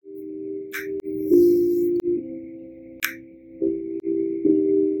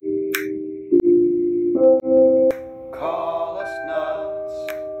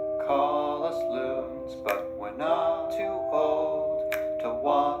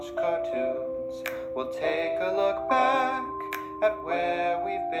watch cartoons. We'll take a look back at where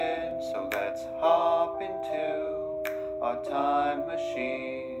we've been. So let's hop into our time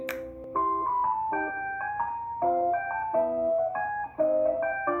machine.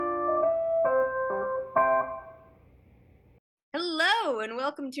 Hello, and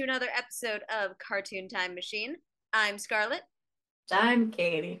welcome to another episode of Cartoon Time Machine. I'm Scarlett. I'm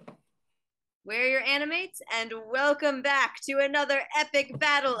Katie. We're your animates, and welcome back to another epic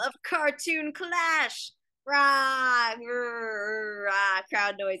battle of Cartoon Clash. Rah, rah,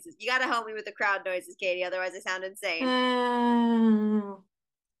 crowd noises. You gotta help me with the crowd noises, Katie, otherwise I sound insane.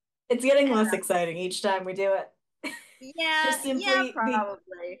 It's getting less exciting each time we do it. Yeah, Just simply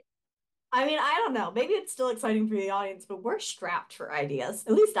probably. I mean, I don't know. Maybe it's still exciting for the audience, but we're strapped for ideas.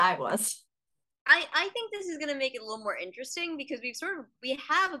 At least I was. I think this is gonna make it a little more interesting because we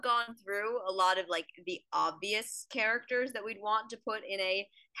have gone through a lot of like the obvious characters that we'd want to put in a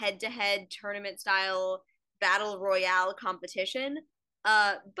head-to-head tournament style battle royale competition.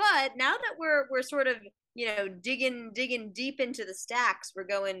 But now that we're sort of digging deep into the stacks, we're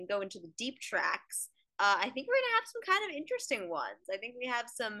going to the deep tracks. I think we're gonna have some kind of interesting ones. I think we have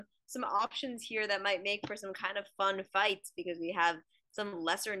some options here that might make for some kind of fun fights because we have some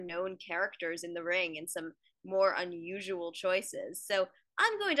lesser known characters in the ring and some more unusual choices. So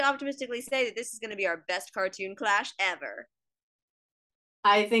I'm going to optimistically say that this is going to be our best cartoon clash ever.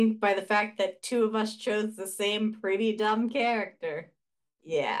 I think by the fact that two of us chose the same pretty dumb character.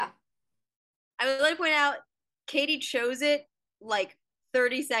 Yeah. I would like to point out Katie chose it like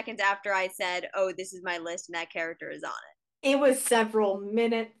 30 seconds after I said, "Oh, this is my list and that character is on it." It was several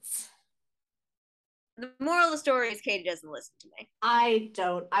minutes. The moral of the story is Katie doesn't listen to me. I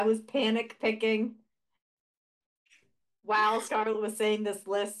don't. I was panic picking while Scarlett was saying this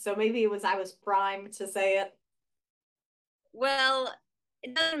list, so maybe I was primed to say it. Well,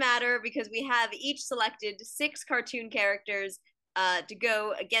 it doesn't matter because we have each selected 6 cartoon characters to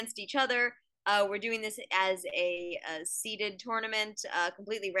go against each other. We're doing this as a seeded tournament,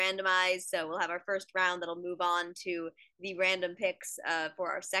 completely randomized. So we'll have our first round that'll move on to the random picks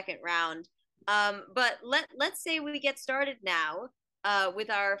for our second round. But let's say we get started now with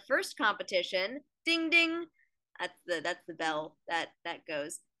our first competition. Ding ding. That's the bell that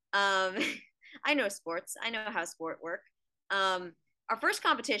goes. I know sports. I know how sport work. Our first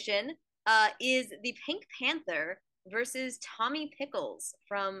competition is the Pink Panther versus Tommy Pickles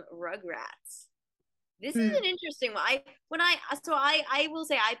from Rugrats. This is an interesting one. I will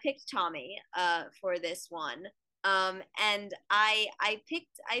say I picked Tommy for this one. And I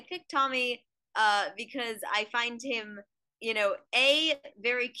picked Tommy because I find him, A,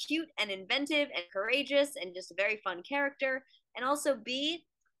 very cute and inventive and courageous and just a very fun character. And also B,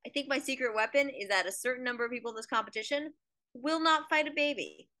 I think my secret weapon is that a certain number of people in this competition will not fight a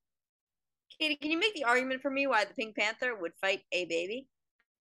baby. Katie, can you make the argument for me why the Pink Panther would fight a baby?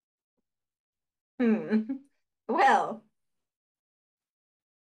 Well,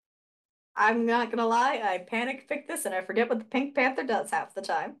 I'm not gonna lie, I panic picked this and I forget what the Pink Panther does half the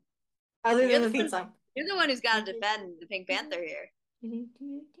time. Other You're than the the theme one. song. You're the one who's got to defend the Pink Panther here.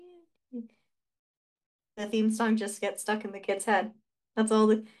 The theme song just gets stuck in the kid's head. That's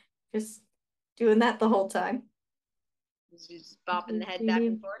all just doing that the whole time. Just bopping the head back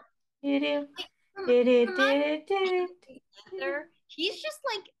and forth. Panther, he's just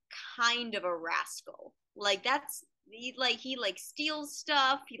like kind of a rascal. Like that's he like steals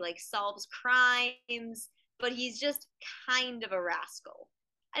stuff, he like solves crimes, but he's just kind of a rascal.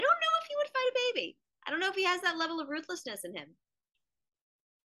 I don't know if he would fight a baby. I don't know if he has that level of ruthlessness in him.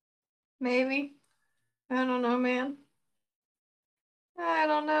 Maybe. I don't know, man. I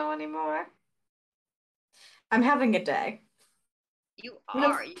don't know anymore. I'm having a day. You I'm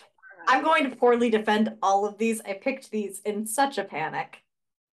gonna, are. I'm going to poorly defend all of these. I picked these in such a panic.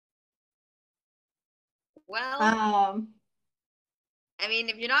 Well, Um, I mean,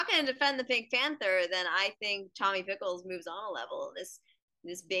 if you're not going to defend the Pink Panther, then I think Tommy Pickles moves on a level.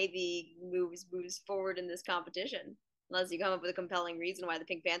 This baby moves forward in this competition, unless you come up with a compelling reason why the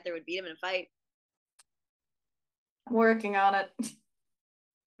Pink Panther would beat him in a fight. I'm working on it.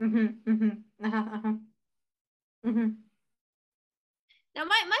 Now,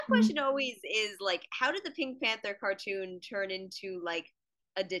 my question always is like, how did the Pink Panther cartoon turn into like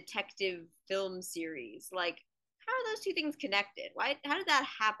a detective film series? Like, how are those two things connected? Why? How did that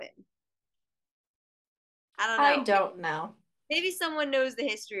happen? I don't I know. don't know. Maybe someone knows the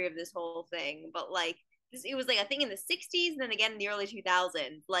history of this whole thing, but like, it was like a thing in the '60s and then again in the early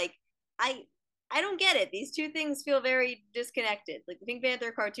 2000s. Like, I I don't get it. These two things feel very disconnected. Like the Pink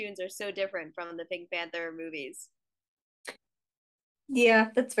Panther cartoons are so different from the Pink Panther movies. Yeah,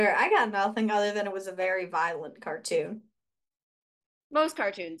 that's fair. I got nothing other than it was a very violent cartoon. Most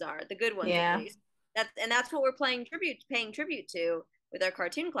cartoons are, the good ones at Yeah, least. That's what we're paying tribute to with our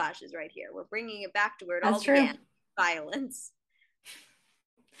cartoon clashes right here. We're bringing it back to where it that's all true. began, violence.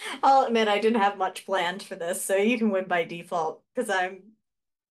 I'll admit I didn't have much planned for this, so you can win by default because I'm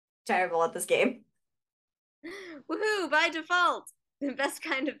terrible at this game. Woohoo! By default, the best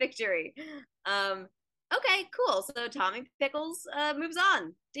kind of victory. Um, okay, cool. So Tommy Pickles moves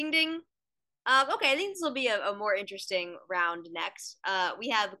on. Ding ding. Okay, I think this will be a more interesting round next. We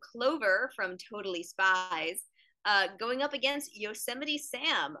have Clover from Totally Spies going up against Yosemite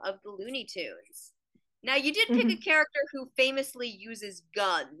Sam of the Looney Tunes. Now, you did pick a Mhm. character who famously uses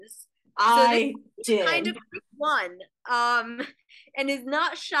guns, so this I is kind of did. one, um, and is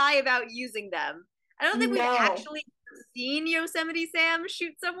not shy about using them. I don't think we've No. actually seen Yosemite Sam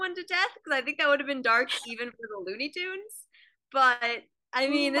shoot someone to death because I think that would have been dark even for the Looney Tunes. But I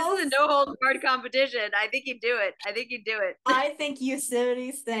mean, this is a Most no holds barred competition. I think he'd do it. I think he'd do it. I think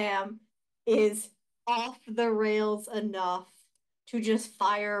Yosemite Sam is off the rails enough to just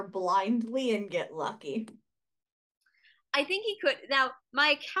fire blindly and get lucky. I think he could. Now,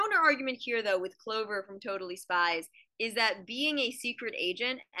 my counter argument here, though, with Clover from Totally Spies is that being a secret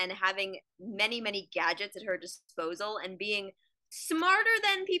agent and having many, many gadgets at her disposal and being smarter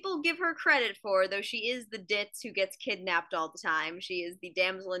than people give her credit for, though she is the ditz who gets kidnapped all the time. She is the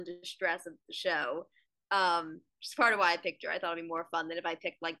damsel in distress of the show. Which is part of why I picked her. I thought it'd be more fun than if I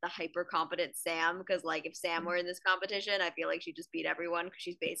picked like the hyper competent Sam, because like if Sam were in this competition, I feel like she'd just beat everyone because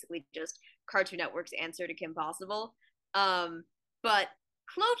she's basically just Cartoon Network's answer to Kim Possible. Um, but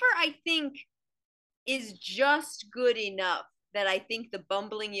Clover, I think, is just good enough that I think the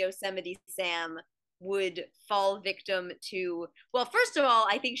bumbling Yosemite Sam would fall victim to. Well, first of all,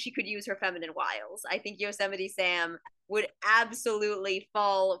 I think she could use her feminine wiles. I think Yosemite Sam would absolutely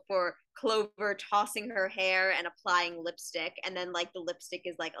fall for Clover tossing her hair and applying lipstick, and then like the lipstick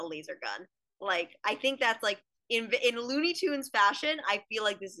is like a laser gun. Like I think that's like in Looney Tunes fashion. I feel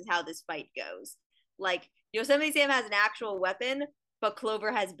like this is how this fight goes. Like Yosemite Sam has an actual weapon, but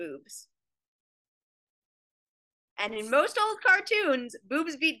Clover has boobs. And in most old cartoons,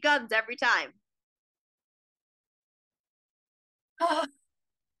 boobs beat guns every time.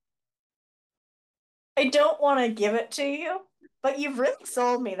 I don't want to give it to you, but you've really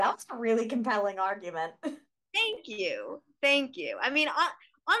sold me. That was a really compelling argument. Thank you. Thank you. I mean,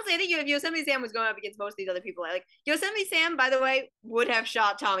 honestly, I think if Yosemite Sam was going up against most of these other people, like Yosemite Sam, by the way, would have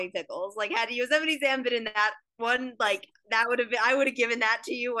shot Tommy Pickles. Like, had Yosemite Sam been in that one, like, that would have been, I would have given that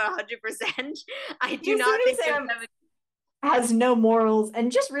to you 100%. I do not Yosemite think Sam Yosemite. has no morals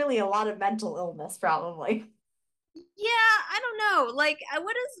and just really a lot of mental illness, probably. Yeah, I don't know. Like,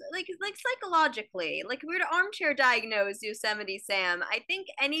 what is like psychologically? Like, if we were to armchair diagnose Yosemite Sam, I think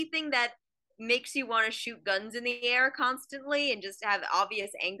anything that makes you want to shoot guns in the air constantly and just have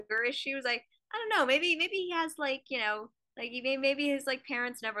obvious anger issues. I don't know. Maybe he has like like maybe his like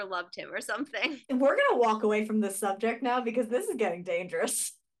parents never loved him or something. We're gonna walk away from this subject now because this is getting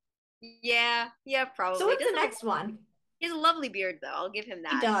dangerous. Yeah, yeah, So probably. what's the next one? He has a lovely beard though. I'll give him He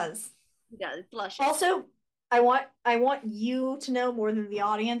that. does. He does. It's luscious. Also, I want you to know more than the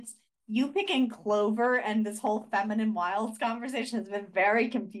audience. You picking Clover and this whole feminine wilds conversation has been very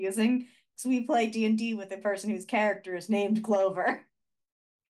confusing because we play D&D with a person whose character is named Clover.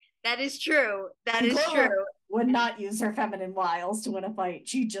 That is true. That And is true. Clover would not use her feminine wiles to win a fight.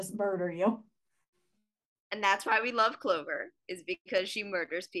 She'd just murder you. And that's why we love Clover, is because she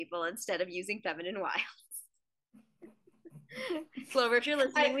murders people instead of using feminine wiles. Clover, if you're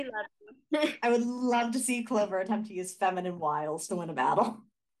listening, I we love you. I would love to see Clover attempt to use feminine wiles to win a battle.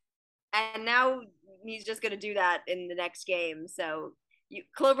 And now he's just going to do that in the next game. So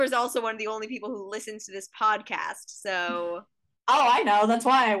Clover's also one of the only people who listens to this podcast. So Oh, I know. That's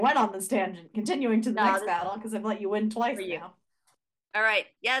why I went on this tangent, continuing to the no, next this battle because I've let you win is for twice you. now. All right.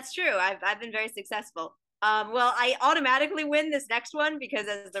 Yeah, it's true. I've been very successful. Well, I automatically win this next one because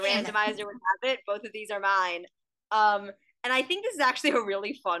as the Damn it. randomizer would have it, both of these are mine. Um, and I think this is actually a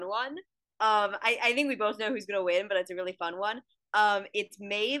really fun one. I think we both know who's gonna win, but it's a really fun one. It's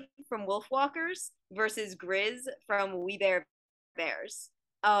Maeve from Wolfwalkers versus Grizz from We Bare Bears.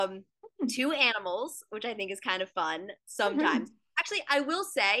 Two animals, which I think is kind of fun sometimes. Actually, I will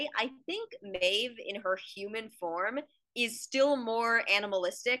say, I think Maeve in her human form is still more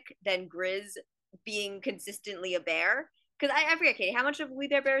animalistic than Grizz being consistently a bear. Because I forget, Katie, how much of We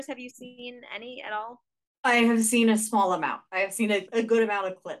Bare Bears have you seen? Any at all? I have seen a small amount. I have seen a good amount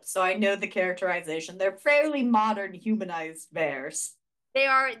of clips, so I know the characterization. They're fairly modern, humanized bears. They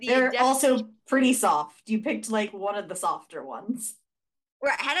are They're definitely also pretty soft. You picked like one of the softer ones.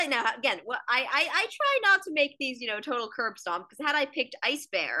 Right. Had I now again, well, I try not to make these, total curb stomp because had I picked Ice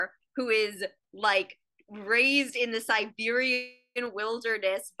Bear, who is like raised in the Siberian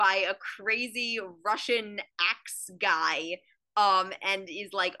wilderness by a crazy Russian axe guy, and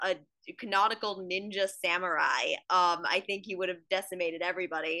is like a canonical ninja samurai, I think he would have decimated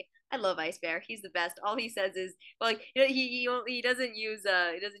everybody. I love Ice Bear. He's the best. All he says is, well, like, he doesn't use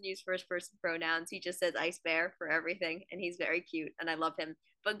first person pronouns. He just says Ice Bear for everything, and he's very cute, and I love him.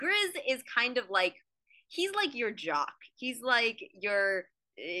 But Grizz is kind of like he's like your jock. He's like your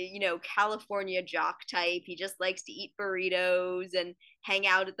California jock type. He just likes to eat burritos and hang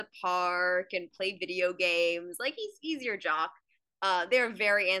out at the park and play video games. Like he's your jock. They're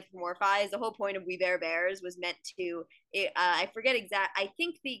very anthropomorphized. The whole point of We Bare Bears was meant to. I forget exact. I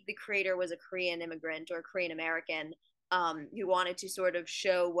think the creator was a Korean immigrant or Korean American, who wanted to sort of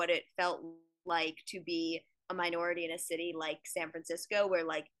show what it felt like to be a minority in a city like San Francisco, where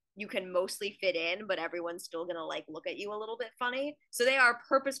like you can mostly fit in, but everyone's still gonna like look at you a little bit funny. So they are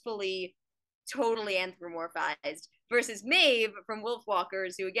purposefully totally anthropomorphized versus Maeve from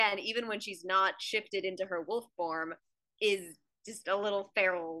Wolfwalkers, who again, even when she's not shifted into her wolf form, is just a little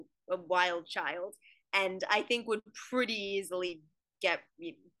feral, a wild child, and I think would pretty easily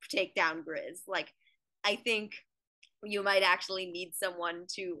take down Grizz. Like, I think you might actually need someone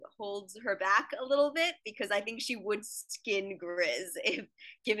to hold her back a little bit because I think she would skin Grizz if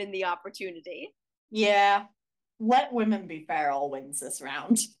given the opportunity. Yeah. Let women be feral wins this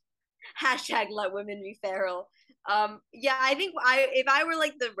round. Hashtag let women be feral. Yeah, I think if I were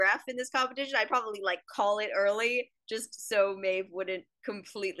like the ref in this competition, I'd probably like call it early just so Maeve wouldn't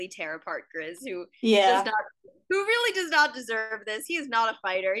completely tear apart Grizz, who really does not deserve this. He is not a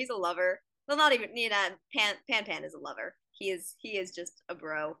fighter. He's a lover. Well, not even Pan is a lover. He is just a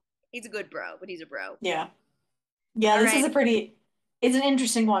bro. He's a good bro, but he's a bro. Yeah. Yeah, All this is right. it's an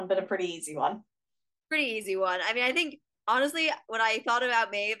interesting one, but a pretty easy one. Pretty easy one. I mean, I think honestly, when I thought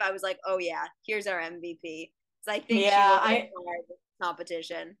about Maeve, I was like, oh yeah, here's our MVP. Because I think she Yeah, will win the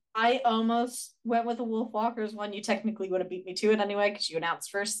competition. I almost went with the Wolfwalkers one. You technically would have beat me to it anyway because you announced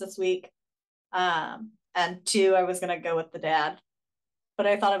first this week. And two, I was gonna go with the dad, but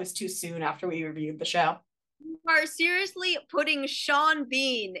I thought it was too soon after we reviewed the show. You are seriously putting Sean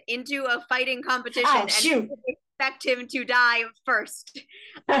Bean into a fighting competition shoot. And expect him to die first.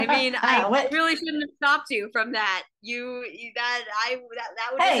 I mean, I really shouldn't have stopped you from that. That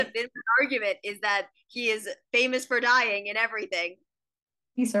would just have been an argument, is that he is famous for dying and everything.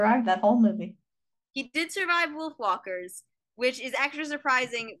 He survived that whole movie. He did survive Wolfwalkers, which is extra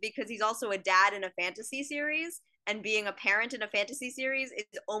surprising because he's also a dad in a fantasy series, and being a parent in a fantasy series is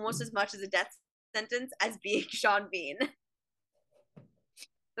almost as much as a death sentence as being Sean Bean.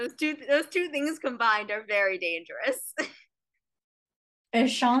 Those two things combined are very dangerous.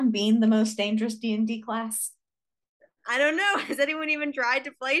 Is Sean Bean the most dangerous D&D class? I don't know. Has anyone even tried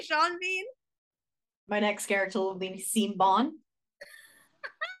to play Sean Bean? My next character will be Sean Bond.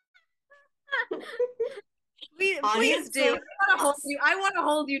 Please do. I want to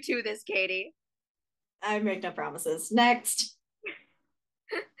hold you to this, Katie. I make no promises. Next.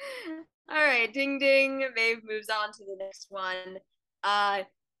 All right, ding ding. Maeve moves on to the next one.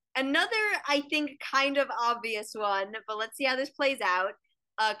 Another, I think, kind of obvious one, but let's see how this plays out.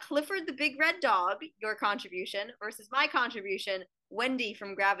 Clifford the Big Red Dog, your contribution, versus my contribution, Wendy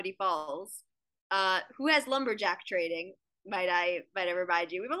from Gravity Falls, who has lumberjack trading. Might I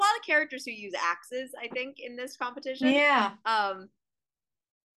remind you? We have a lot of characters who use axes, I think, in this competition. Yeah.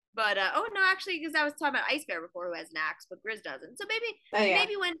 But oh no, actually, because I was talking about Ice Bear before, who has an axe, but Grizz doesn't. So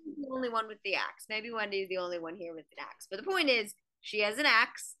maybe Wendy's the only one with the axe. Maybe Wendy's the only one here with an axe. But the point is, she has an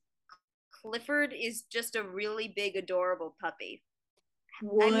axe. Clifford is just a really big, adorable puppy.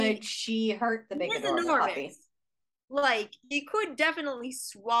 Would she hurt the big, adorable puppy? Like, he could definitely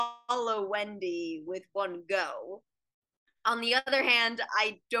swallow Wendy with one go. On the other hand,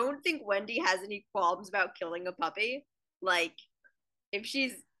 I don't think Wendy has any qualms about killing a puppy. Like, if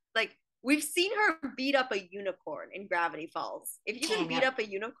she's like, we've seen her beat up a unicorn in Gravity Falls. If you can beat up a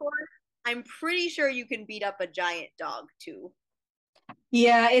unicorn, I'm pretty sure you can beat up a giant dog too.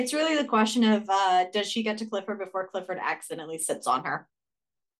 Yeah, it's really the question of does she get to Clifford before Clifford accidentally sits on her?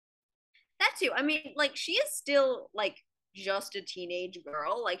 That too. I mean, like, she is still like just a teenage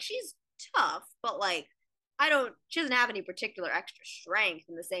girl. Like, she's tough, but like, she doesn't have any particular extra strength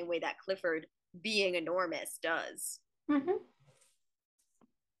in the same way that Clifford, being enormous, does. Mm-hmm.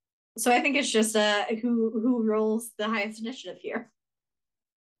 So I think it's just who rolls the highest initiative here.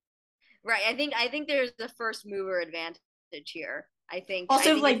 Right. I think there's the first mover advantage here. I think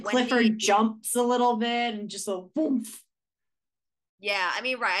like Clifford jumps a little bit and just a boom. Yeah, I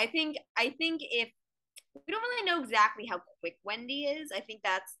mean, right. I think if we don't really know exactly how quick Wendy is, I think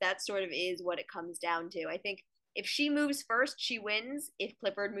that sort of is what it comes down to. I think if she moves first, she wins. If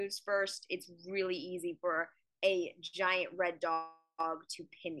Clifford moves first, it's really easy for a giant red dog to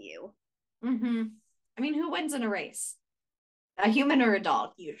pin you. Mm-hmm. I mean, who wins in a race? A human or a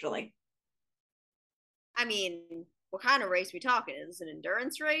dog, usually. I mean, what kind of race we talking? Is this an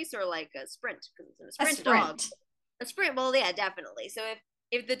endurance race or like a sprint? Because it's in a A sprint, dog. sprint. A sprint, well, yeah, definitely. So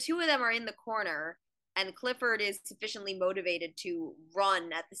if the two of them are in the corner and Clifford is sufficiently motivated to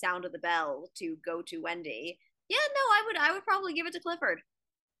run at the sound of the bell to go to Wendy, yeah, no, I would probably give it to Clifford.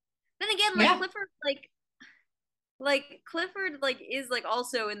 Then again, Yeah. Like Clifford like is like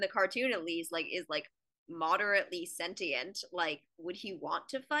also in the cartoon at least like is like moderately sentient. Like, would he want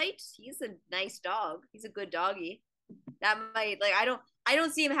to fight? He's a nice dog. He's a good doggy. That might like I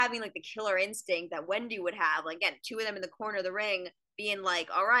don't see him having like the killer instinct that Wendy would have. Like again, two of them in the corner of the ring being like,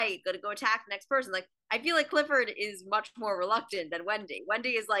 all right, gotta go attack the next person. Like I feel like Clifford is much more reluctant than Wendy.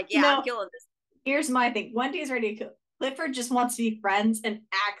 Wendy is like, yeah, I'm No, killing this. here's my thing. Wendy's ready to kill. Clifford just wants to be friends and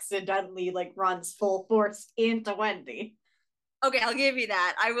accidentally like runs full force into Wendy. Okay, I'll give you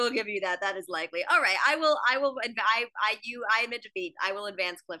that. I will give you that. That is likely. All right, I admit defeat. I will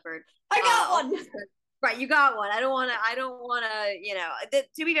advance Clifford. I got one. Right, you got one. I don't want to,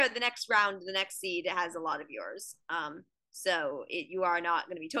 to be fair, the next round, the next seed has a lot of yours. You are not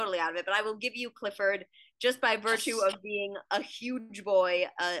going to be totally out of it, but I will give you Clifford just by virtue of being a huge boy,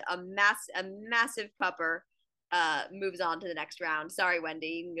 a massive pupper. Moves on to the next round. Sorry, Wendy,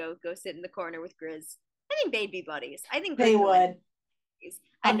 you can go sit in the corner with Grizz. I think they'd be buddies. I think They Grizz and Wendy would. would be buddies.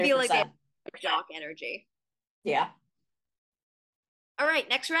 I feel like they have 100%. jock energy. Yeah. All right,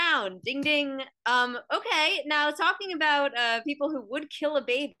 next round. Ding ding. Okay, now talking about people who would kill a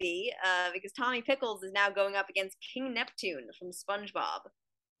baby, because Tommy Pickles is now going up against King Neptune from SpongeBob.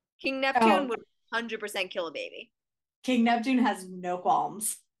 King Neptune Oh, would 100% kill a baby. King Neptune has no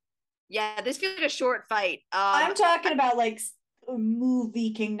qualms. Yeah, this feels like a short fight. I'm talking about like a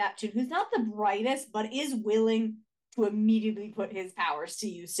movie King Neptune, who's not the brightest, but is willing to immediately put his powers to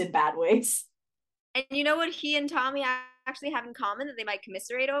use in bad ways. And you know what he and Tommy actually have in common that they might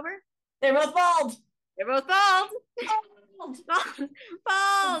commiserate over? They're both bald. They're both bald. Bald.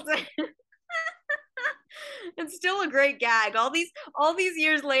 Bald. It's still a great gag. All these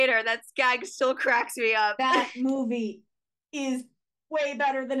years later, that gag still cracks me up. That movie is way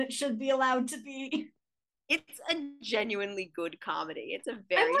better than it should be allowed to be. It's a genuinely good comedy. It's a I'm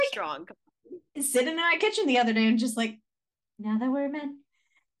very like strong comedy. sitting in my kitchen the other day and just like, now that we're men.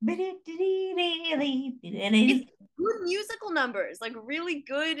 It's good musical numbers, like really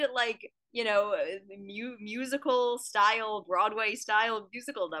good, like musical style, Broadway style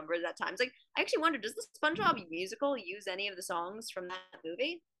musical numbers at times. Like I actually wonder, does the SpongeBob musical use any of the songs from that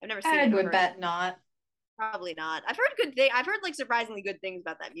movie? I've never seen I it. would bet not. Probably not. I've heard good thing. I've heard like surprisingly good things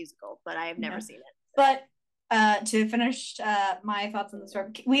about that musical, but I have never No. seen it. But to finish my thoughts on this,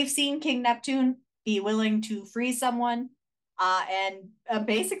 we've seen King Neptune be willing to free someone and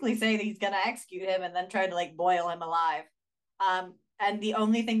basically say that he's going to execute him and then try to like boil him alive. And the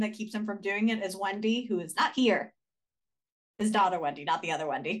only thing that keeps him from doing it is Wendy, who is not here. His daughter Wendy, not the other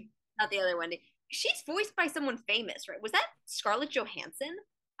Wendy. Not the other Wendy. She's voiced by someone famous, right? Was that Scarlett Johansson?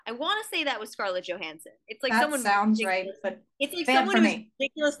 I want to say that was Scarlett Johansson. It's like That someone sounds right, but it's like bad someone for who's me.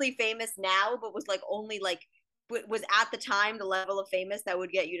 ridiculously famous now, but was like only like was at the time the level of famous that would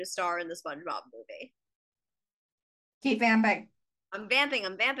get you to star in the SpongeBob movie. Keep vamping. I'm vamping.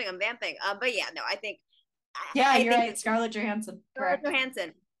 But yeah, no, I think Yeah, I you're think right. Scarlett Johansson. Scarlett Correct.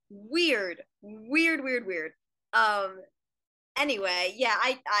 Johansson. Weird. Um. Anyway, yeah,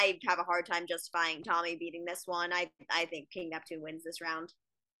 I have a hard time justifying Tommy beating this one. I think King Neptune wins this round.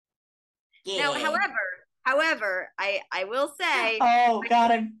 Yeah. Now, however, I will say. Oh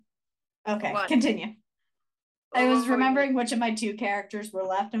God, I'm okay. What? Continue. I was What were you remembering which of my two characters were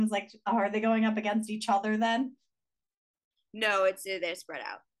left and was like, oh, are they going up against each other then? No, they're spread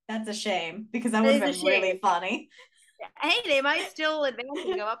out. That's a shame because that would That have is a been really shame. funny. Hey, they might still advance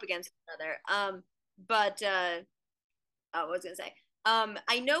and go up against each other. But oh, what was I gonna say?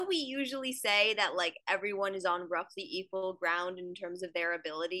 I know we usually say that like everyone is on roughly equal ground in terms of their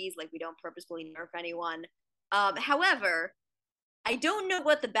abilities, like we don't purposefully nerf anyone. However, I don't know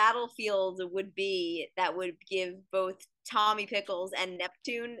what the battlefield would be that would give both Tommy Pickles and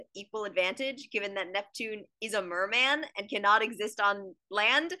Neptune equal advantage, given that Neptune is a merman and cannot exist on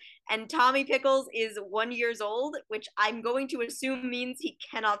land, and Tommy Pickles is 1 year old, which I'm going to assume means he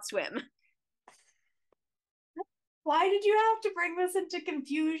cannot swim. Why did you have to bring this into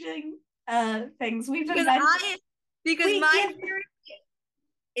confusing things? We've Because invented. I because We my give theory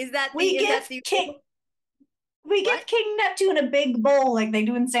Is that We give what? King Neptune a big bowl like they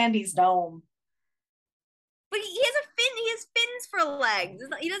do in Sandy's Dome. But he has a fin. He has fins for legs.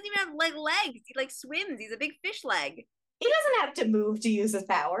 He doesn't even have like legs. He like swims. He's a big fish leg. He doesn't have to move to use his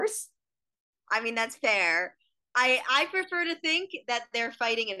powers. I mean, that's fair. I prefer to think that they're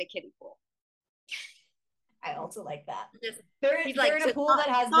fighting in a kiddie pool. I also like that. He's they're like in a pool that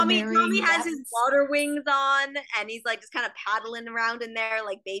has Tommy. the varying Tommy has his depths. water wings on, and he's like just kind of paddling around in there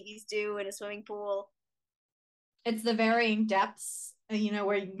like babies do in a swimming pool. It's the varying depths,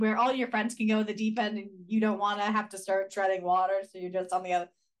 where all your friends can go in the deep end, and you don't want to have to start treading water, so you're just on the other,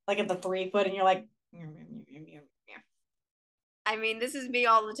 like at the 3 foot, and you're like. I mean, this is me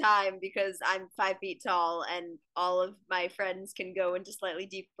all the time because I'm 5 feet tall, and all of my friends can go into slightly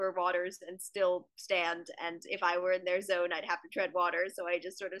deeper waters and still stand. And if I were in their zone, I'd have to tread water, so I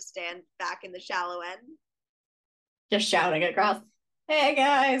just sort of stand back in the shallow end. Just shouting across. Hey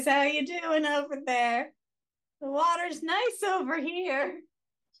guys, how you doing over there? The water's nice over here.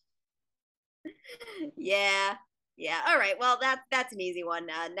 Yeah, yeah. All right. Well, that's an easy one.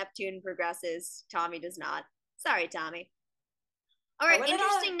 Neptune progresses. Tommy does not. Sorry, Tommy. All right.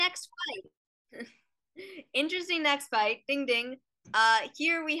 Interesting next fight. Interesting next fight. Ding ding.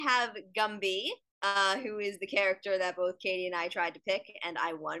 Here we have Gumby, who is the character that both Katie and I tried to pick, and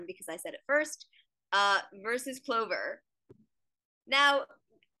I won because I said it first. Versus Clover. Now,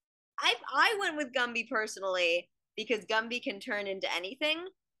 I went with Gumby personally because Gumby can turn into anything.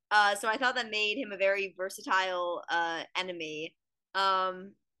 So I thought that made him a very versatile enemy.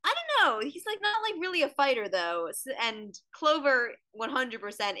 I don't know. He's like not like really a fighter though, and Clover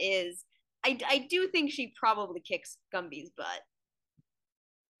 100% is. I do think she probably kicks Gumby's butt.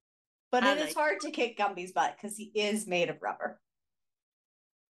 But it is hard to kick Gumby's butt because he is made of rubber.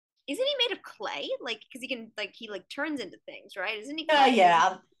 Isn't he made of clay? Like, because he turns into things, right? Isn't he clay?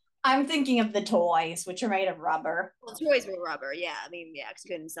 Yeah. I'm thinking of the toys, which are made of rubber. Well, toys were rubber, yeah. I mean, yeah, because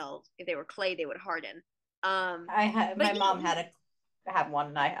you couldn't sell. If they were clay, they would harden. My mom had have one,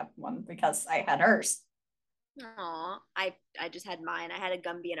 and I have one because I had hers. Aw, I just had mine. I had a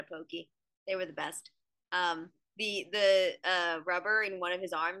Gumby and a Pokey. They were the best. The rubber in one of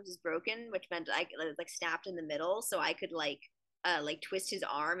his arms is broken, which meant I like snapped in the middle, so I could like twist his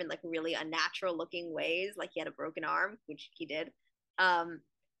arm in like really unnatural looking ways, like he had a broken arm, which he did.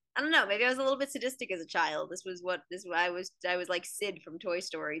 I don't know. Maybe I was a little bit sadistic as a child. This was I was like Sid from Toy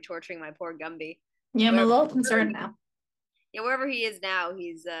Story, torturing my poor Gumby. Yeah, I'm a little concerned now. Yeah, wherever he is now,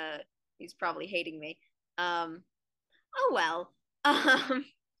 he's probably hating me. Oh well. I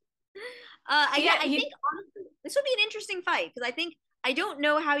think honestly, this would be an interesting fight because I don't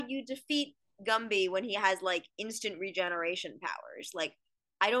know how you defeat Gumby when he has like instant regeneration powers. Like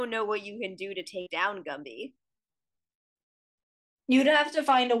I don't know what you can do to take down Gumby. You'd have to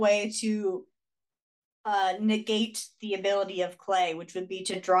find a way to negate the ability of clay, which would be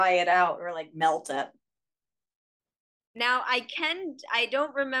to dry it out or like melt it. Now I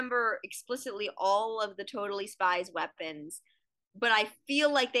don't remember explicitly all of the Totally Spies weapons, but I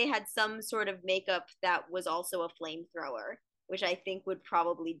feel like they had some sort of makeup that was also a flamethrower, which I think would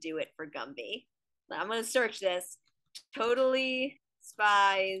probably do it for Gumby. I'm gonna search this. Totally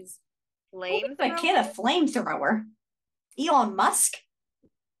Spies flamethrower. I can't a flamethrower. Elon Musk?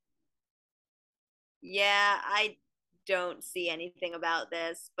 Yeah, I don't see anything about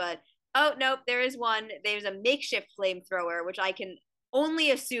this, but oh nope, there is one. There's a makeshift flamethrower, which I can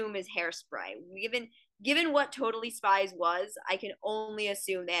only assume is hairspray. Given what Totally Spies was, I can only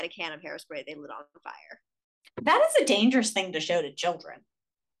assume they had a can of hairspray they lit on fire. That is a dangerous thing to show to children.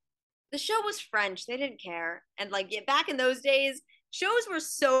 The show was French. They didn't care. And like back in those days, shows were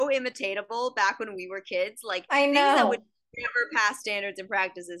so imitatable back when we were kids. Like I know. Things that would never pass standards and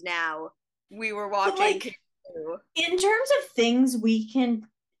practices now. We were watching. In terms of things we could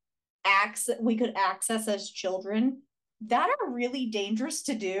access as children that are really dangerous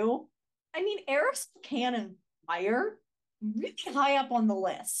to do. I mean, aerosol can and fire really high up on the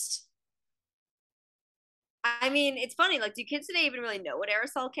list. I mean, it's funny. Like, do kids today even really know what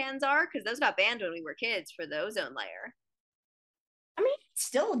aerosol cans are? Because those got banned when we were kids for the ozone layer. I mean, you can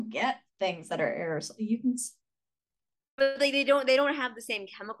still get things that are aerosol. You can, but like they don't have the same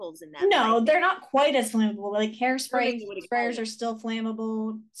chemicals in them. No, they're not quite as flammable. Like hairspray sprayers are still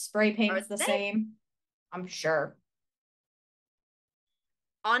flammable. Spray paint is the same. I'm sure.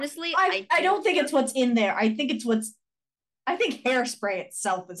 Honestly, I don't think it's what's in there. I think hairspray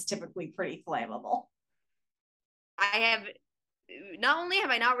itself is typically pretty flammable. Not only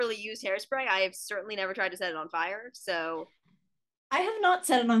have I not really used hairspray, I have certainly never tried to set it on fire. So I have not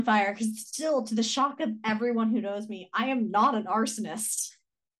set it on fire because still, to the shock of everyone who knows me, I am not an arsonist.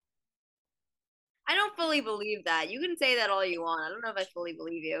 I don't fully believe that. You can say that all you want. I don't know if I fully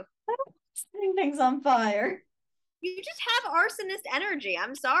believe you. Setting things on fire. You just have arsonist energy.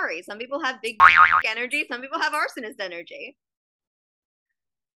 I'm sorry. Some people have big energy. Some people have arsonist energy.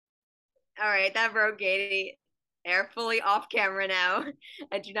 All right, that broke Katie. They're fully off camera now.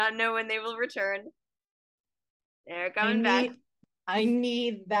 I do not know when they will return. They're coming back. I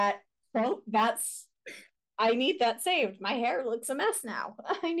need that. Oh, I need that saved. My hair looks a mess now.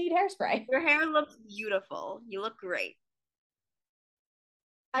 I need hairspray. Your hair looks beautiful. You look great.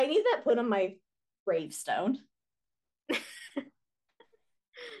 I need that put on my gravestone.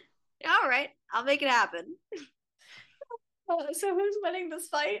 All right, I'll make it happen. So who's winning this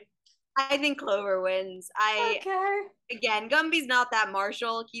fight? I think Clover wins. Again, Gumby's not that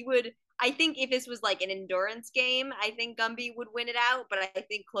martial. He would. I think if this was like an endurance game, I think Gumby would win it out. But I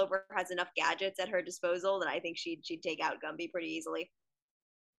think Clover has enough gadgets at her disposal that I think she'd take out Gumby pretty easily.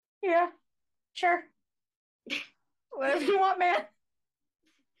 Yeah, sure. Whatever you want, man.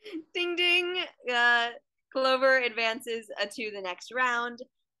 Ding ding. Clover advances to the next round.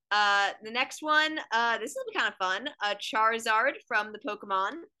 The next one, this will be kind of fun. Charizard from the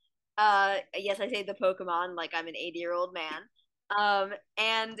Pokemon. Yes, I say the Pokemon like I'm an 80-year-old man.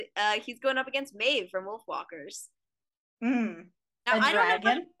 And he's going up against Maeve from Wolfwalkers. Now, I don't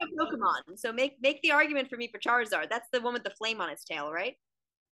know Pokemon, so make the argument for me for Charizard. That's the one with the flame on its tail, right?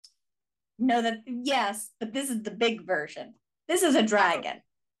 No, yes, but this is the big version. This is a dragon.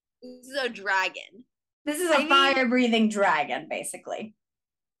 This is a dragon. This is a fire-breathing dragon, basically.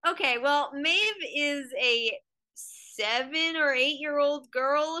 Okay, well, Maeve is a 7 or 8-year-old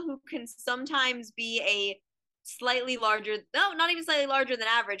girl who can sometimes be a slightly larger, no, not even slightly larger than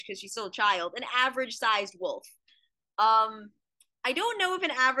average because she's still a child, an average-sized wolf. I don't know if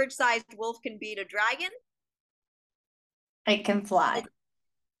an average-sized wolf can beat a dragon. It can fly.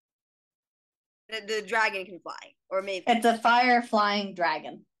 The dragon can fly, or maybe it's a fire-flying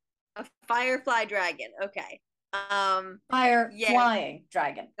dragon. A firefly dragon. Okay. Flying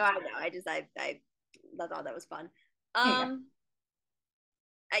dragon. No, I know. I thought that was fun. Wow.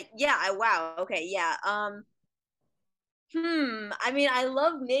 Okay. Yeah. I mean, I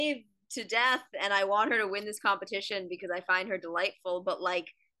love Maeve to death, and I want her to win this competition because I find her delightful. But like,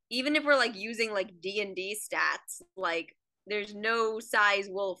 even if we're like using like D&D stats, like, there's no size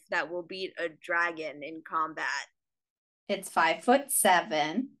wolf that will beat a dragon in combat. It's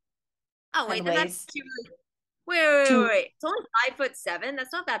 5'7". Oh wait, that's too. Wait. It's only 5'7".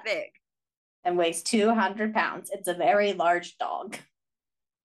 That's not that big. And weighs 200 pounds. It's a very large dog.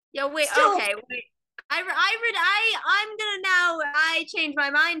 Yeah, wait. Okay, wait. I'm gonna now. I change my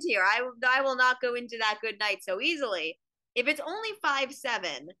mind here. I will not go into that good night so easily. If it's only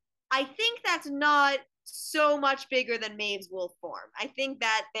 5'7", I think that's not so much bigger than Maeve's wolf form. I think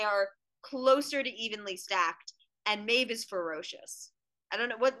that they are closer to evenly stacked, and Maeve is ferocious. I don't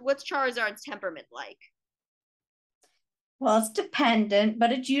know what's Charizard's temperament like. Well, it's dependent,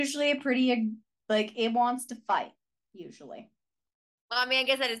 but it's usually a pretty like it wants to fight usually. Well, I mean, I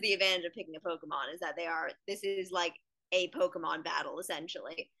guess that is the advantage of picking a Pokemon is that this is like a Pokemon battle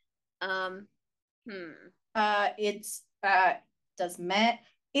essentially.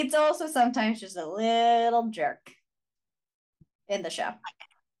 It's also sometimes just a little jerk in the show.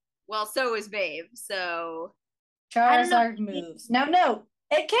 Well, so is Maeve, so Charizard moves. No,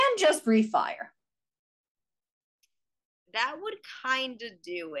 it can just breathe fire. That would kind of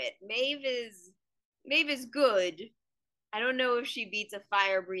do it. Maeve is good. I don't know if she beats a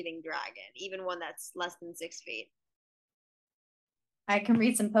fire-breathing dragon, even one that's less than 6 feet. I can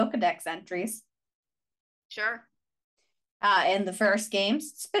read some Pokedex entries. Sure. In the first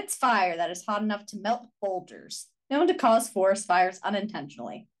games, spits fire that is hot enough to melt boulders, known to cause forest fires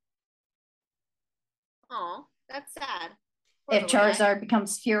unintentionally. Oh, that's sad. If Charizard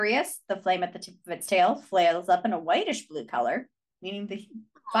becomes furious, the flame at the tip of its tail flails up in a whitish blue color, meaning the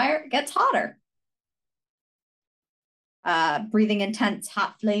fire gets hotter. Breathing intense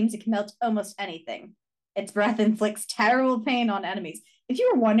hot flames, it can melt almost anything. Its breath inflicts terrible pain on enemies. If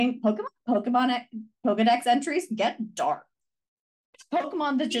you were wondering, Pokemon Pokedex entries get dark.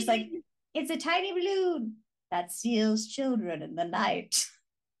 Pokemon that's just like, it's a tiny balloon that steals children in the night.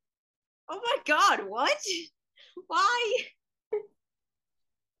 Oh my god, what? Why?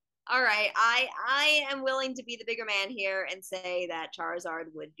 All right, I am willing to be the bigger man here and say that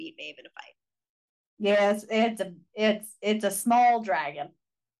Charizard would beat Maeve in a fight. Yes, it's a small dragon.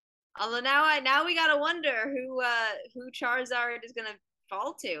 Although now we gotta wonder who Charizard is gonna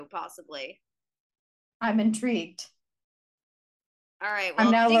fall to, possibly. I'm intrigued. All right. Well,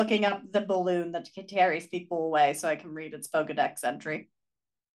 I'm now looking up the balloon that carries people away so I can read its Pokedex entry.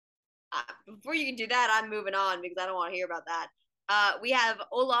 before you can do that, I'm moving on because I don't want to hear about that. We have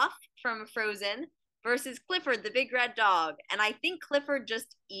Olaf from Frozen versus Clifford, the big red dog, and I think Clifford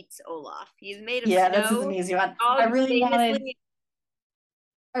just eats Olaf. He's made of Yeah, snow. this is an easy one. Dogs famously.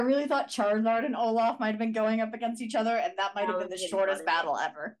 I really thought Charizard and Olaf might have been going up against each other, and that might have been the shortest battle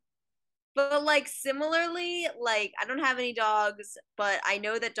ever. But like similarly, like I don't have any dogs, but I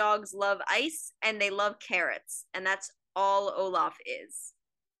know that dogs love ice and they love carrots, and that's all Olaf is.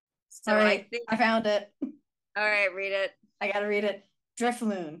 So all right, I found it. All right, read it. I gotta read it.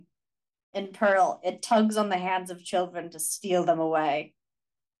 Drifloon in Pearl, it tugs on the hands of children to steal them away.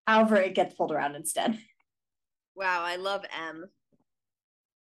 However, it gets pulled around instead. Wow, I love M.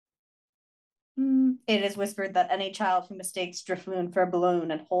 It is whispered that any child who mistakes Drifloon for a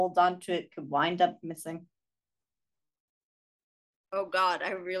balloon and holds onto it could wind up missing. Oh God, I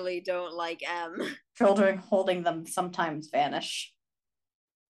really don't like M. Children holding them sometimes vanish.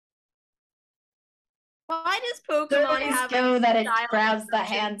 Why does Pokemon have go that it grabs the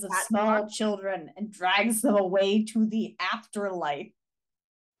hands of small children and drags them away to the afterlife?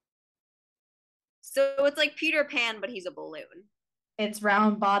 So it's like Peter Pan, but he's a balloon. Its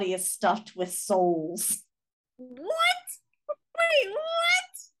round body is stuffed with souls. What? Wait,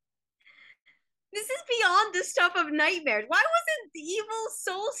 what? This is beyond the stuff of nightmares. Why wasn't the evil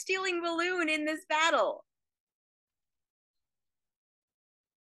soul-stealing balloon in this battle?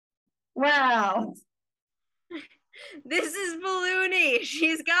 Wow. This is Balloony.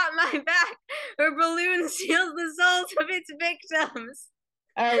 She's got my back. Her balloon steals the souls of its victims.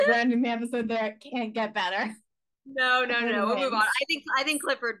 All right, we're ending the episode there. It can't get better. No. We'll move on. I think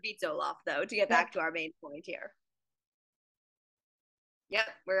Clifford beats Olaf though. To get back to our main point here. Yep,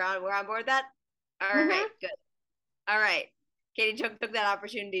 we're on board with that. All right, good. All right, Katie took that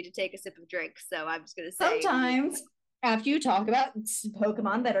opportunity to take a sip of drink, so I'm just gonna say. Sometimes, after you talk about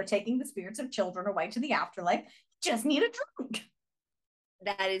Pokemon that are taking the spirits of children away to the afterlife, you just need a drink.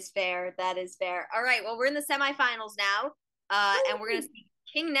 That is fair. All right, well, we're in the semifinals now, and we're gonna see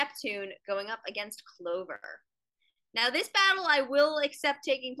King Neptune going up against Clover. Now, this battle I will accept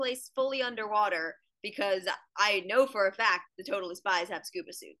taking place fully underwater because I know for a fact the Totally Spies have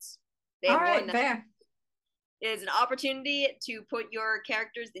scuba suits. They have all right, fair. It is an opportunity to put your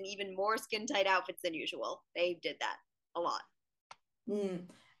characters in even more skin-tight outfits than usual. They did that a lot.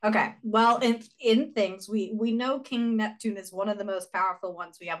 Okay, well, in things, we know King Neptune is one of the most powerful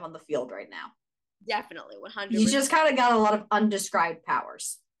ones we have on the field right now. Definitely, 100%. He's just kind of got a lot of undescribed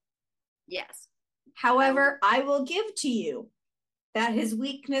powers. Yes. However, I will give to you that his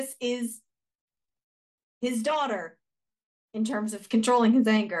weakness is his daughter in terms of controlling his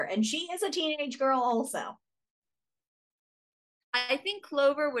anger, and she is a teenage girl also. I think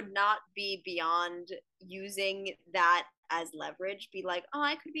Clover would not be beyond using that as leverage. Be like, oh,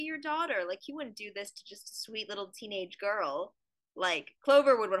 I could be your daughter. Like, he wouldn't do this to just a sweet little teenage girl. Like,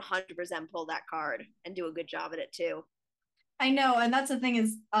 Clover would 100% pull that card and do a good job at it too. I know, and that's the thing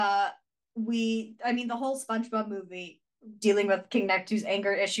is, the whole SpongeBob movie dealing with King Neptune's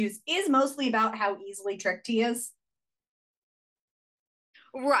anger issues is mostly about how easily tricked he is.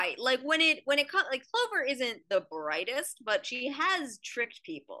 Right. Like when it comes, like Clover isn't the brightest, but she has tricked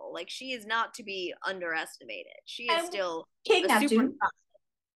people. Like she is not to be underestimated. She is still King Neptune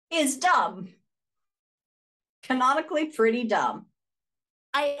is dumb. Canonically pretty dumb.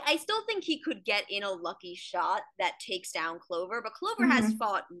 I still think he could get in a lucky shot that takes down Clover, but Clover has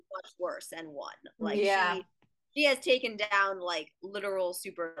fought much worse and won. Like she has taken down like literal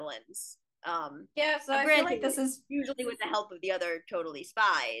supervillains. So I feel like this is usually with the help of the other Totally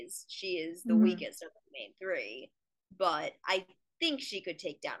Spies. She is the weakest of the main three, but I think she could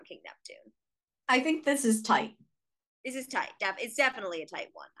take down King Neptune. I think this is tight. This is tight. It's definitely a tight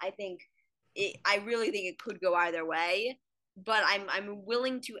one. I really think it could go either way, but I'm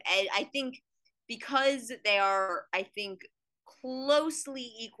willing to edge. I think because they are, I think,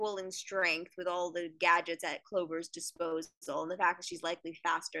 closely equal in strength with all the gadgets at Clover's disposal, and the fact that she's likely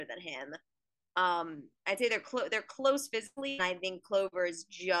faster than him. I'd say they're close physically, and I think Clover is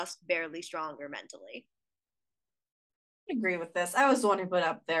just barely stronger mentally. I agree with this. I was the one who put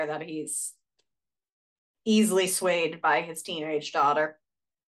up there that he's easily swayed by his teenage daughter.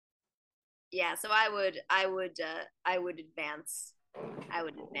 Yeah, so I would advance. I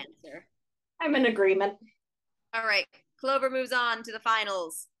would advance her. I'm in agreement. All right, Clover moves on to the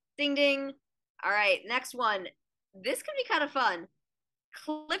finals. Ding ding. All right, next one. This could be kind of fun.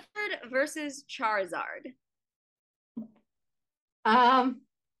 Clifford versus Charizard.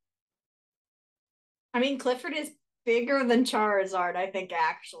 Clifford is bigger than Charizard, I think,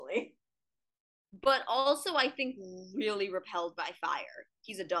 actually. but also I think really repelled by fire.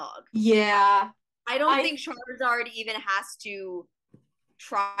 He's a dog. Yeah. I don't think Charizard even has to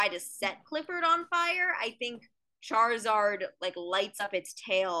try to set Clifford on fire. I think Charizard like lights up its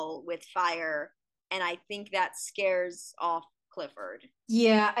tail with fire, and I think that scares off Clifford.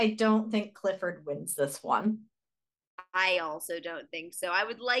 Yeah, I don't think Clifford wins this one. I also don't think so. I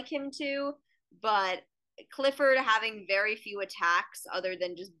would like him to, but Clifford having very few attacks other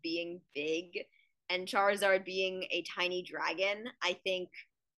than just being big and Charizard being a tiny dragon, I think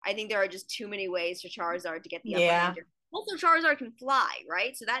there are just too many ways for Charizard to get the upper hand. Also, Charizard can fly,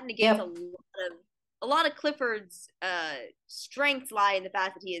 right? So that negates a lot of Clifford's strengths lie in the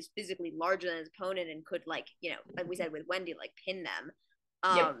fact that he is physically larger than his opponent and could like we said with Wendy, like pin them.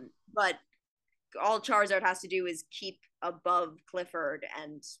 But all Charizard has to do is keep above Clifford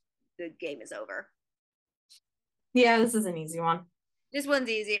and the game is over. Yeah, this is an easy one. This one's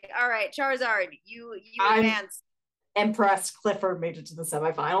easy. All right, Charizard, you advance. Impressed Clifford made it to the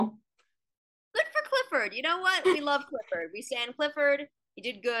semifinal. Good for Clifford. You know what? We love Clifford. We stand Clifford. You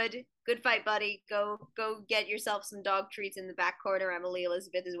did good. Good fight, buddy. Go get yourself some dog treats in the back corner. Emily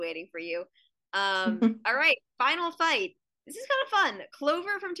Elizabeth is waiting for you. All right, final fight. This is kind of fun.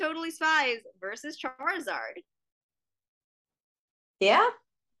 Clover from Totally Spies versus Charizard. Yeah.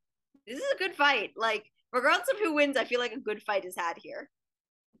 This is a good fight. Like, regardless of who wins, I feel like a good fight is had here.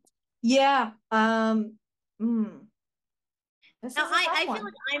 Yeah. Now, I feel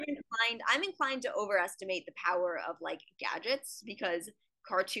like I'm inclined to overestimate the power of like gadgets because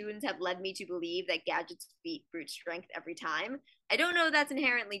cartoons have led me to believe that gadgets beat brute strength every time. I don't know if that's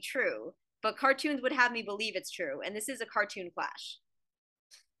inherently true, but cartoons would have me believe it's true, and this is a cartoon clash.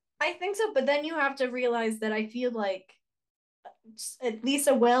 I think so, but then you have to realize that I feel like at least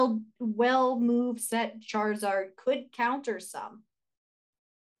a well move set Charizard could counter some.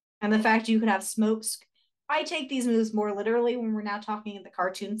 And the fact you could have smokes. I take these moves more literally when we're now talking in the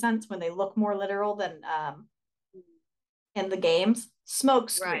cartoon sense, when they look more literal than in the games. Smoke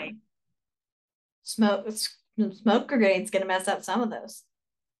screen. Right. Smoke grenade's gonna mess up some of those.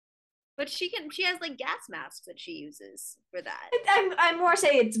 But she has like gas masks that she uses for that. I'm more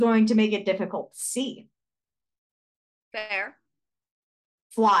saying it's going to make it difficult to see. Fair.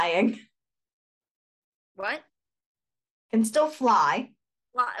 Flying. What? Can still fly.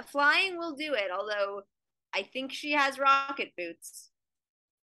 Flying will do it, although I think she has rocket boots.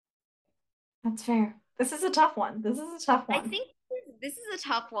 That's fair. This is a tough one. I think this is a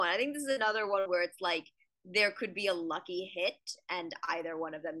tough one. I think this is another one where it's like there could be a lucky hit and either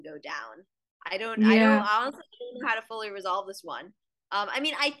one of them go down. I honestly don't know how to fully resolve this one.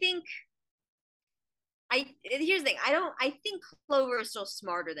 Here's the thing. I think Clover is still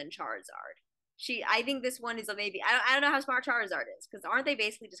smarter than Charizard. I think this one is maybe, I don't know how smart Charizard is, because aren't they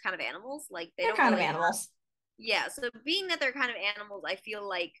basically just kind of animals? Like they're kind of animals. Yeah, so being that they're kind of animals, I feel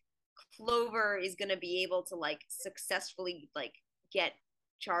like Clover is gonna be able to like successfully like get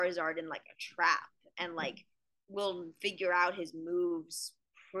Charizard in like a trap and like will figure out his moves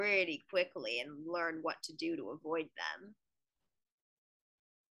pretty quickly and learn what to do to avoid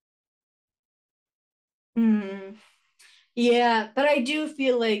them. Yeah, but I do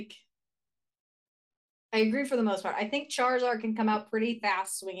feel like I agree for the most part. I think Charizard can come out pretty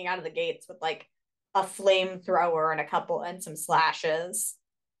fast swinging out of the gates with like a flamethrower and some slashes.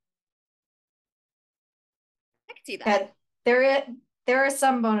 I can see that. There is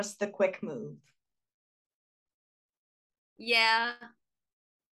some bonus to the quick move. Yeah.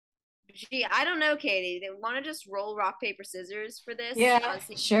 Gee, I don't know, Katie. They want to just roll rock, paper, scissors for this? Yeah,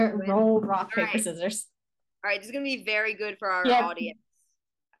 sure. Roll rock, paper, scissors. All right, this is going to be very good for our audience.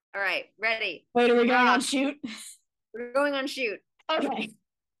 All right, ready. Wait, are we going on shoot? We're going on shoot. Okay.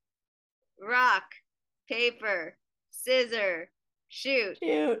 Rock, paper, scissor, shoot.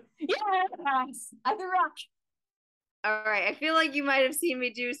 Shoot. Yes. I threw rock. All right, I feel like you might have seen me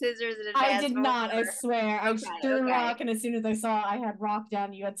do scissors in advance. I did not, I swear. I threw rock, and as soon as I saw I had rock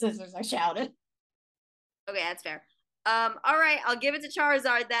down, you had scissors, I shouted. Okay, that's fair. All right, I'll give it to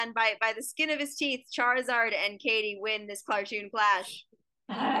Charizard then. By the skin of his teeth, Charizard and Katie win this cartoon clash.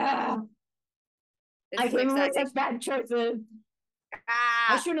 I came with such bad choices.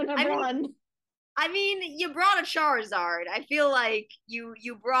 I shouldn't have won. I mean, you brought a Charizard. I feel like you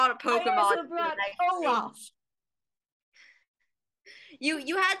brought a Pokemon. I also brought Olaf.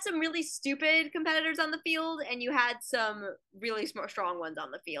 You had some really stupid competitors on the field, and you had some really strong ones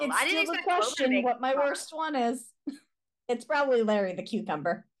on the field. I didn't expect the question what my worst one is. It's probably Larry the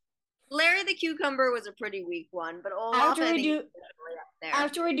Cucumber. Larry the Cucumber was a pretty weak one, but Olaf,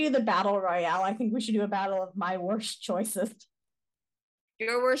 after we do the battle royale, I think we should do a battle of my worst choices.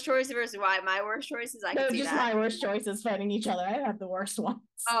 Your worst choice versus my worst choices. I No, can see just that. my worst choices fighting each other. I have the worst ones.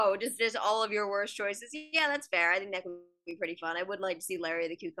 Oh, just all of your worst choices. Yeah, that's fair. I think that could be pretty fun. I would like to see Larry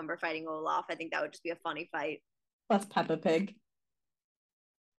the Cucumber fighting Olaf. I think that would just be a funny fight. That's Peppa Pig.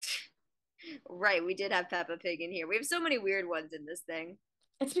 Right, we did have Peppa Pig in here. We have so many weird ones in this thing.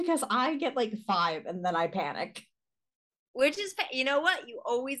 It's because I get like 5 and then I panic. Which is, you know what? You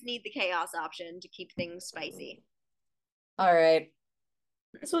always need the chaos option to keep things spicy. All right.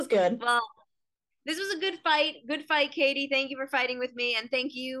 This was good. Well, this was a good fight. Good fight, Katie. Thank you for fighting with me. And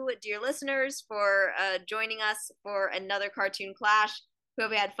thank you, dear listeners, for joining us for another cartoon clash. We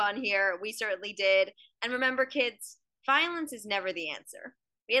hope we had fun here. We certainly did. And remember, kids, violence is never the answer.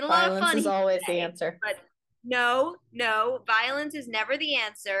 We had a lot of fun. Violence is always today, the answer. But no, violence is never the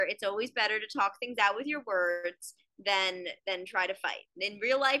answer. It's always better to talk things out with your words than try to fight. In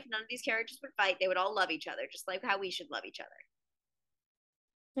real life, none of these characters would fight. They would all love each other, just like how we should love each other.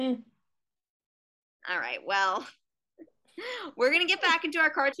 All right. Well, we're gonna get back into our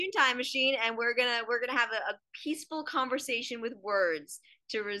cartoon time machine, and we're gonna have a peaceful conversation with words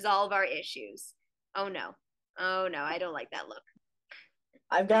to resolve our issues. Oh no, I don't like that look.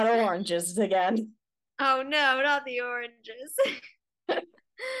 I've got oranges again. Oh no, not the oranges.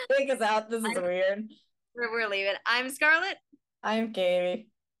 Take us out. This is weird. We're leaving. I'm Scarlett. I'm Katie.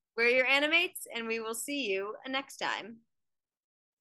 We're your animates, and we will see you next time.